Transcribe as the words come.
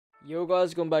Yo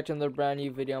guys, going back to another brand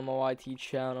new video on my YT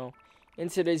channel. In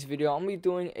today's video, I'm going to be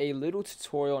doing a little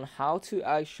tutorial on how to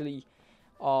actually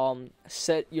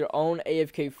set your own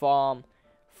AFK farm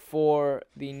for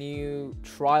the new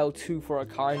Trial 2 for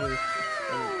Akainu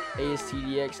in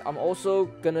ASTD. I'm also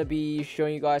going to be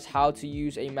showing you guys how to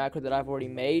use a macro that I've already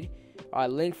made.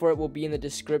 Link for it will be in the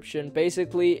description.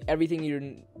 Basically, everything you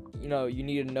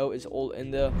need to know is all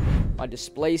in there. My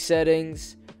display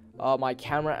settings, my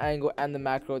camera angle, and the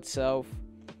macro itself.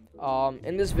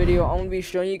 In this video, I'm going to be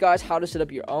showing you guys how to set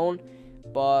up your own,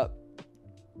 but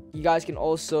you guys can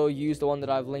also use the one that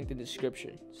I've linked in the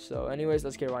description. So anyways,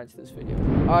 let's get right into this video.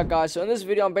 Alright guys, so in this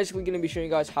video, I'm basically going to be showing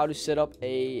you guys how to set up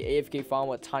a AFK farm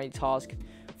with Tiny Task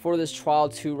for this Trial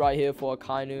 2 right here for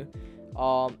Akainu.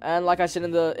 And like I said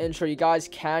in the intro, you guys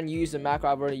can use the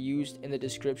macro I've already used in the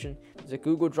description. There's a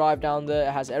Google Drive down there.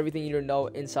 It has everything you need to know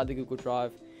inside the Google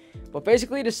Drive. But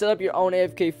basically, to set up your own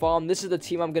AFK farm, this is the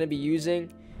team I'm going to be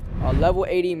using. Level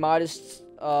 80 Midas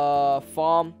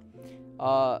farm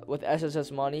with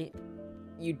SSS money.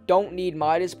 You don't need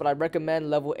Midas, but I recommend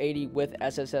level 80 with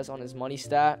SSS on his money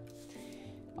stat.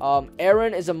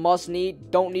 Aaron is a must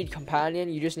need. Don't need companion.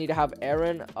 You just need to have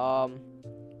Aaron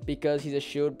because he's a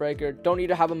shield breaker. Don't need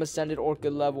to have him ascended or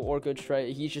good level or good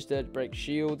trait. He's just there to break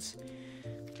shields.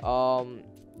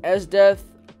 S-Death.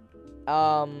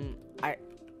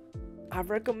 I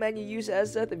recommend you use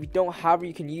S-Death. If you don't have her,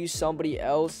 you can use somebody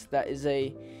else that is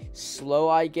a slow,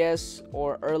 I guess,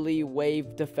 or early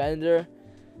wave defender.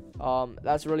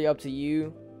 That's really up to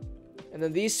you. And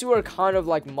then these two are kind of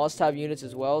like must-have units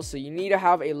as well. So you need to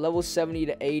have a level 70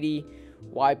 to 80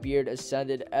 Whitebeard,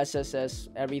 Ascended, SSS,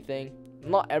 everything.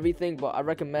 Not everything, but I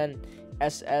recommend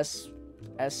SS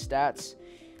stats.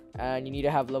 And you need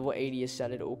to have level 80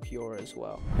 Ascended or Pure as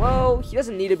well. Well, he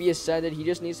doesn't need to be Ascended. He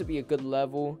just needs to be a good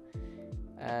level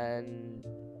and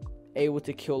able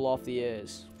to kill off the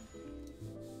ears.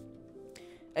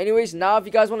 Anyways, now if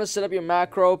you guys want to set up your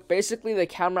macro, basically the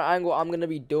camera angle I'm going to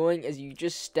be doing is you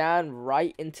just stand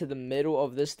right into the middle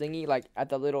of this thingy, like at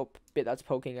the little bit that's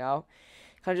poking out.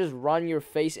 Kind of just run your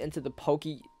face into the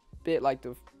pokey bit, like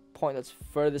the point that's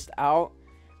furthest out,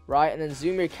 right? And then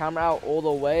zoom your camera out all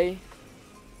the way.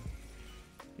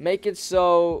 Make it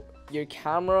so your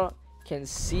camera can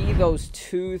see those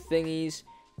two thingies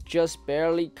just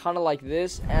barely, kind of like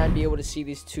this, and be able to see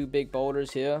these two big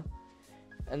boulders here.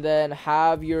 And then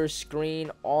have your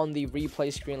screen on the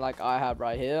replay screen like I have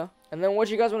right here. And then what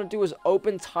you guys want to do is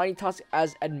open Tiny Task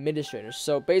as administrator.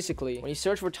 So basically, when you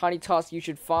search for Tiny Task, you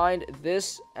should find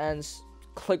this and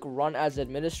click run as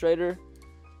administrator.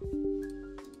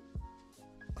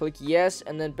 Click yes,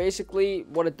 and then basically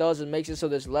what it does is makes it so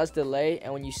there's less delay,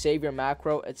 and when you save your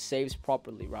macro, it saves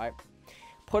properly, right?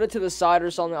 Put it to the side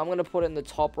or something. I'm going to put it in the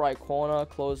top right corner.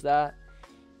 Close that.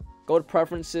 Go to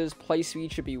preferences. Play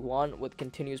speed should be 1 with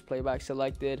continuous playback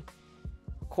selected.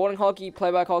 Recording hotkey,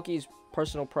 playback hotkey is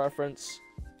personal preference.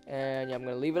 And yeah, I'm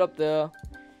going to leave it up there.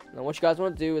 And then what you guys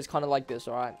want to do is kind of like this,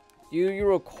 alright? Do your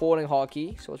recording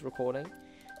hotkey, so it's recording.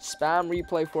 Spam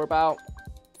replay for about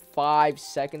 5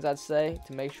 seconds, I'd say,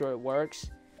 to make sure it works.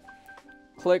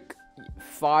 Click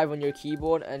 5 on your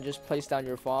keyboard and just place down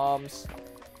your farms.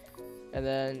 And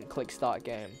then click start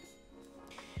game.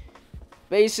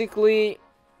 Basically,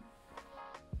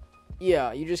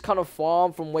 yeah, you just kind of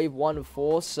farm from wave 1 to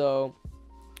 4. So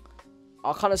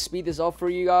I'll kind of speed this up for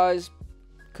you guys,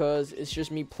 because it's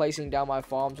just me placing down my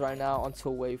farms right now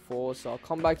until wave 4. So I'll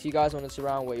come back to you guys when it's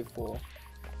around wave 4.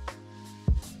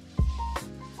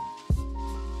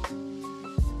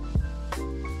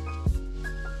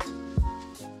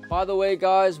 By the way,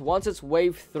 guys, once it's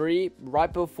wave 3,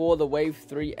 right before the wave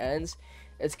 3 ends,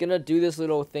 it's going to do this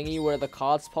little thingy where the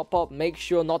cards pop up. Make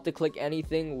sure not to click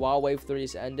anything while wave 3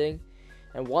 is ending.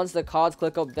 And once the cards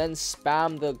click up, then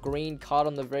spam the green card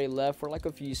on the very left for like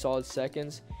a few solid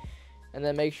seconds. And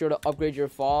then make sure to upgrade your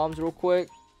farms real quick.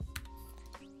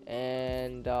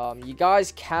 And you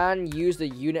guys can use the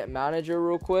unit manager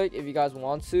real quick if you guys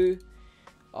want to.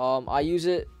 I use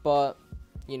it, but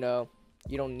you know,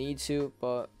 you don't need to,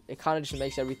 but it kind of just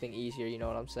makes everything easier, you know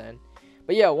what I'm saying?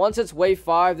 But yeah, once it's wave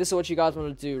 5, this is what you guys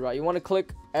want to do, right? You want to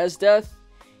click S-Death.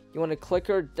 You want to click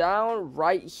her down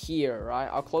right here, right?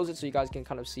 I'll close it so you guys can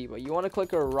kind of see, but you want to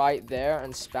click her right there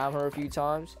and spam her a few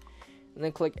times. And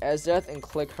then click S-Death and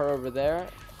click her over there.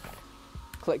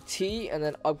 Click T and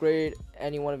then upgrade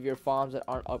any one of your farms that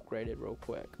aren't upgraded real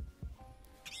quick.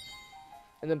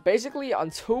 And then basically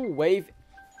until wave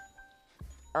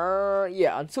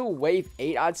until wave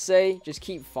 8, I'd say just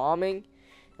keep farming,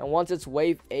 and once it's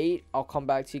wave 8, I'll come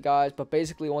back to you guys. But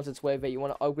basically, once it's wave 8, you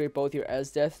want to upgrade both your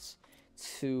S deaths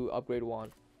to upgrade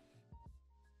 1.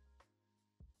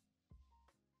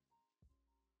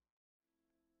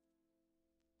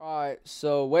 Alright,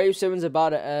 so wave 7's about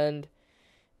to end,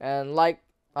 and like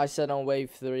I said on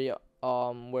wave 3,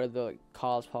 where the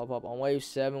cards pop up, on wave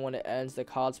 7 when it ends, the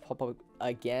cards pop up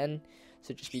again,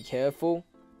 so just be careful.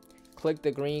 Click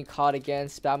the green card again,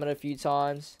 spam it a few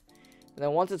times, and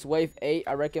then once it's wave 8,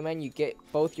 I recommend you get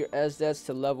both your SDETs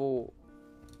to level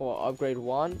or upgrade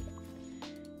 1,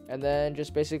 and then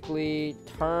just basically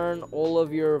turn all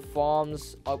of your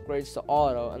farms upgrades to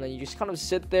auto, and then you just kind of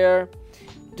sit there,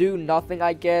 do nothing,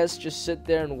 I guess. Just sit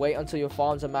there and wait until your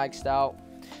farms are maxed out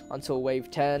until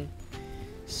wave 10.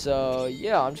 So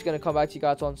yeah, I'm just gonna come back to you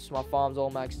guys once my farms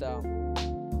all maxed out.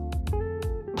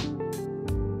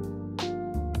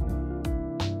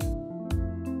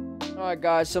 Alright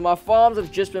guys, so my farms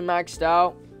have just been maxed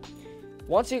out.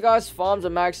 Once you guys farms are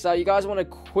maxed out, you guys want to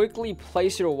quickly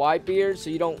place your Whitebeard so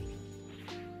you don't,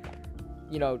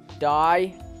 you know,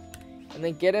 die. And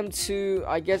then get him to,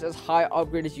 I guess, as high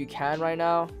upgrade as you can right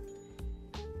now.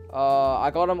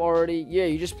 I got him already. Yeah,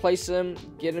 you just place him,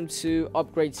 get him to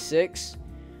upgrade 6.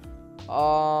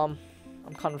 I'm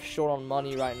kind of short on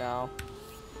money right now.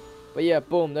 But yeah,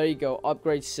 boom, there you go,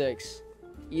 upgrade 6.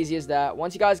 Easy as that.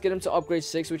 Once you guys get him to upgrade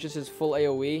 6, which is his full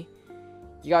AoE,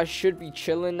 you guys should be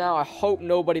chilling now. I hope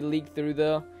nobody leaked through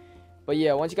there. But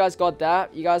yeah, once you guys got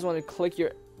that, you guys want to click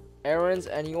your errands,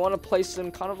 and you want to place them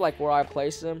kind of like where I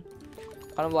place them.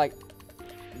 Kind of like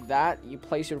that. You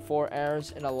place your 4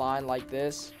 errands in a line like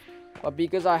this. But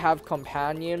because I have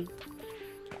companion,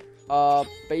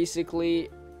 basically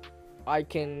I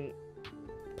can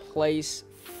place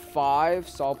 5.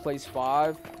 So I'll place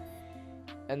 5.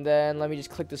 And then let me just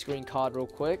click this green card real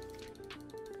quick.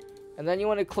 And then you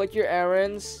want to click your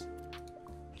errands,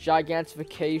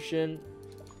 gigantification,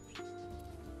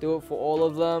 do it for all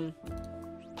of them.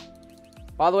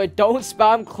 By the way, don't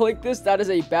spam click this. That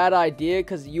is a bad idea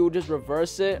because you'll just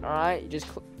reverse it. Alright, you just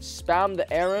spam the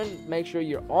errand, make sure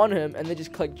you're on him, and then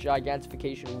just click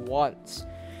gigantification once.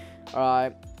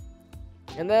 Alright,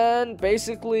 and then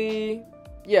basically,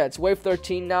 yeah, it's wave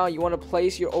 13 now. You want to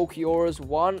place your Okioras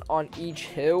 1 on each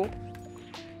hill,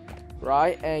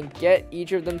 right, and get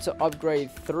each of them to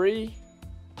upgrade 3.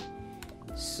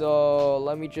 So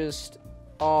let me just,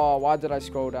 oh, why did I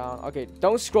scroll down? Okay,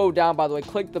 don't scroll down, by the way.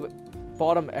 Click the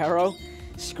bottom arrow.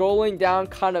 Scrolling down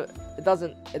kind of, it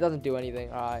doesn't do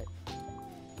anything. Alright,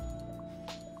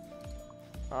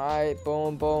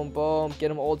 boom, boom, boom. Get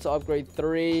them all to upgrade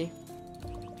 3.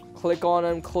 Click on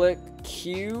them, click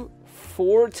Q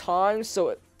 4 times so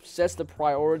it sets the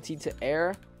priority to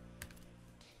air.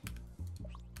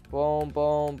 Boom,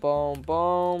 boom, boom,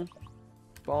 boom.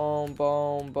 Boom,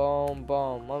 boom, boom,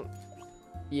 boom.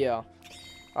 Yeah.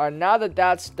 Alright, now that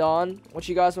that's done, what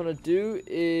you guys want to do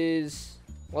is,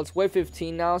 well, it's wave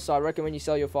 15 now, so I recommend you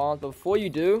sell your farms. But before you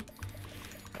do,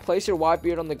 place your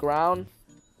Whitebeard on the ground.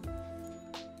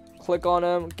 Click on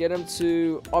him, get him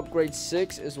to upgrade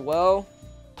 6 as well.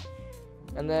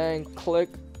 And then click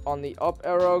on the up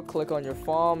arrow, click on your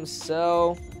farm,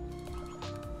 sell,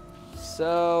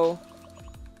 sell,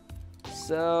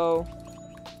 sell,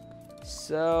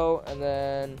 sell, and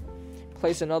then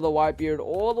place another Whitebeard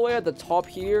all the way at the top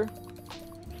here.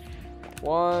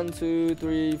 1, 2,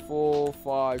 3, 4,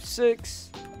 5,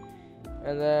 6,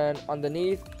 and then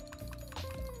underneath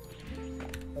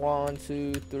 1,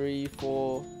 2, 3,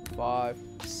 4, 5,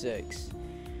 6,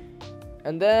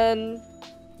 and then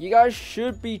you guys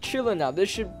should be chilling now. This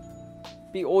should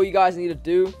be all you guys need to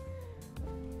do.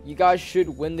 You guys should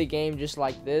win the game just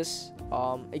like this.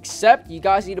 Except you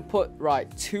guys need to put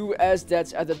 2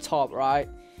 SDETs at the top, right?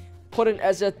 Put an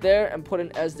SDET there and put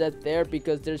an SDET there,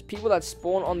 because there's people that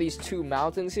spawn on these 2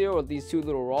 mountains here, or these 2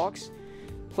 little rocks.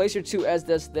 Place your 2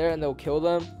 SDETs there and they'll kill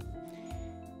them.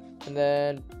 And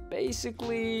then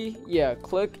basically, yeah,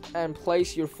 click and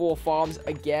place your 4 farms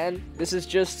again. This is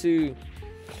just to,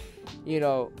 you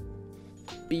know,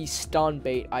 be stun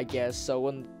bait, I guess. So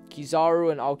when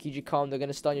Kizaru and Aokiji come, they're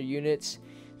gonna stun your units.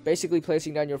 Basically,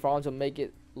 placing down your farms will make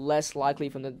it less likely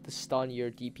for them to stun your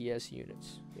DPS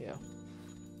units. Yeah.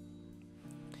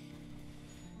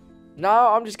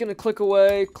 Now I'm just gonna click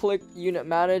away, click unit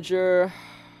manager,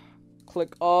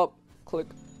 click up, click,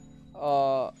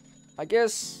 I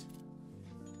guess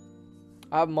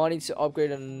I have money to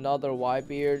upgrade another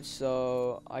Whitebeard,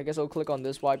 so I guess I'll click on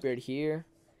this Whitebeard here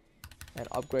and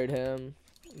upgrade him.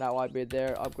 That Whitebeard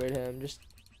there, upgrade him.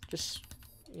 Just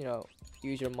you know,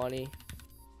 use your money.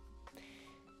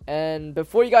 And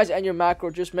before you guys end your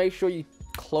macro, just make sure you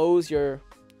close your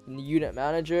unit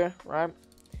manager, right?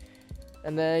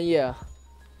 And then yeah,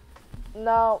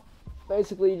 now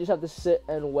basically you just have to sit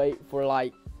and wait for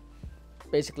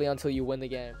basically until you win the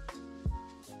game.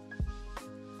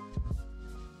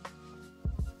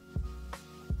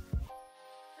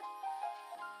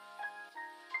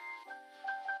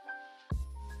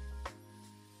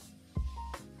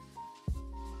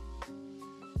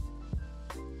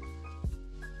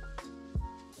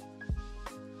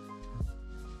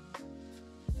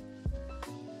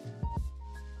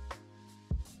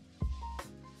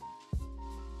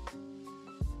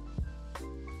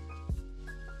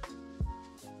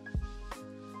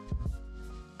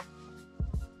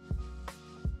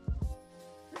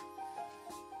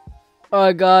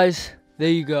 Alright guys, there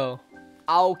you go.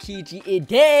 Aokiji is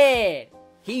dead.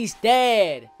 He's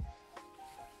dead.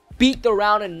 Beat the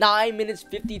round in 9 minutes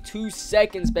 52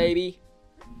 seconds, baby.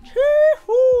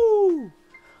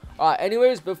 Alright,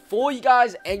 anyways, before you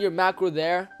guys end your macro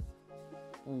there,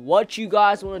 what you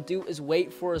guys want to do is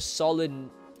wait for a solid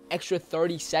extra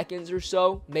 30 seconds or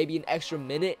so, maybe an extra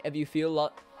minute if you feel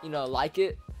like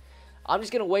it. I'm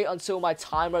just gonna wait until my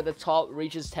timer at the top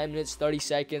reaches 10 minutes 30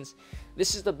 seconds.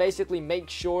 This is to basically make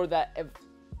sure that if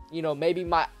maybe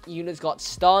my units got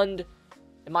stunned,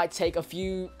 it might take a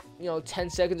few 10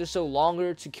 seconds or so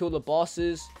longer to kill the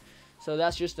bosses. So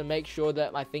that's just to make sure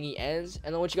that my thingy ends.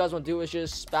 And then what you guys want to do is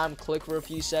just spam click for a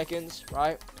few seconds,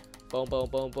 right? Boom, boom,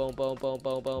 boom, boom, boom, boom,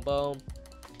 boom, boom, boom.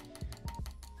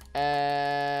 And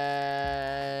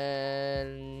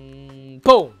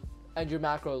boom! End your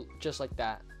macro just like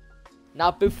that.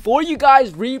 Now, before you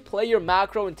guys replay your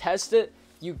macro and test it,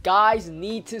 you guys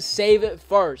need to save it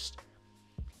first.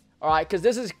 Alright, because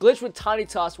this is glitch with Tiny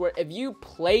Toss, where if you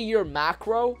play your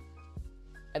macro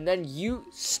and then you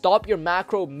stop your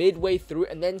macro midway through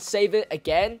and then save it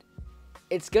again,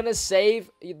 it's gonna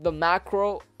save the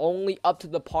macro only up to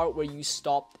the part where you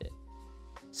stopped it.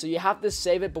 So you have to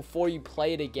save it before you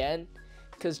play it again,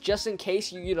 because just in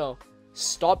case you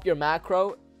stop your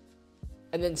macro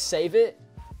and then save it,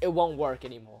 it won't work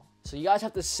anymore. So you guys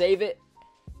have to save it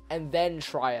and then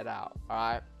try it out.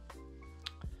 Alright,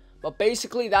 but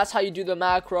basically that's how you do the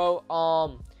macro.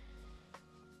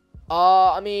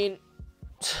 I mean,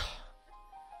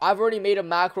 I've already made a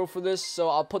macro for this, so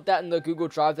I'll put that in the Google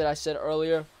Drive that I said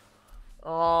earlier.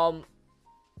 I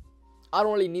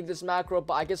don't really need this macro,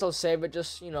 but I guess I'll save it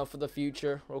just for the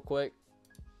future real quick.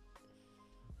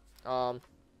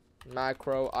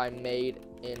 Macro I made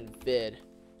in vid.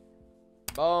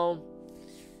 Boom.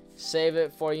 Save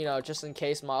it for just in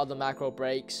case my other macro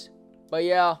breaks. But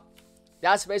yeah,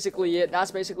 that's basically it.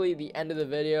 That's basically the end of the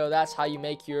video. That's how you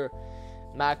make your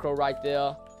macro right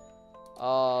there.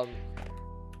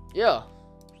 Yeah,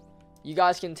 you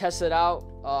guys can test it out.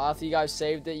 After you guys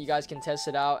saved it, you guys can test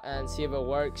it out and see if it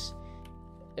works.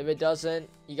 If it doesn't,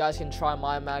 you guys can try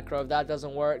my macro. If that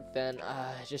doesn't work, then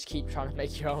just keep trying to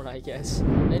make your own, I guess.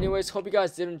 Anyways, hope you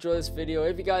guys did enjoy this video.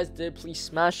 If you guys did, please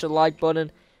smash the like button,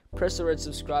 press the red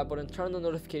subscribe button, turn the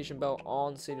notification bell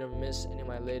on so you don't miss any of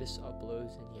my latest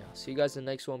uploads. And yeah, see you guys in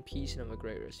the next one. Peace and have a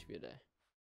great rest of your day.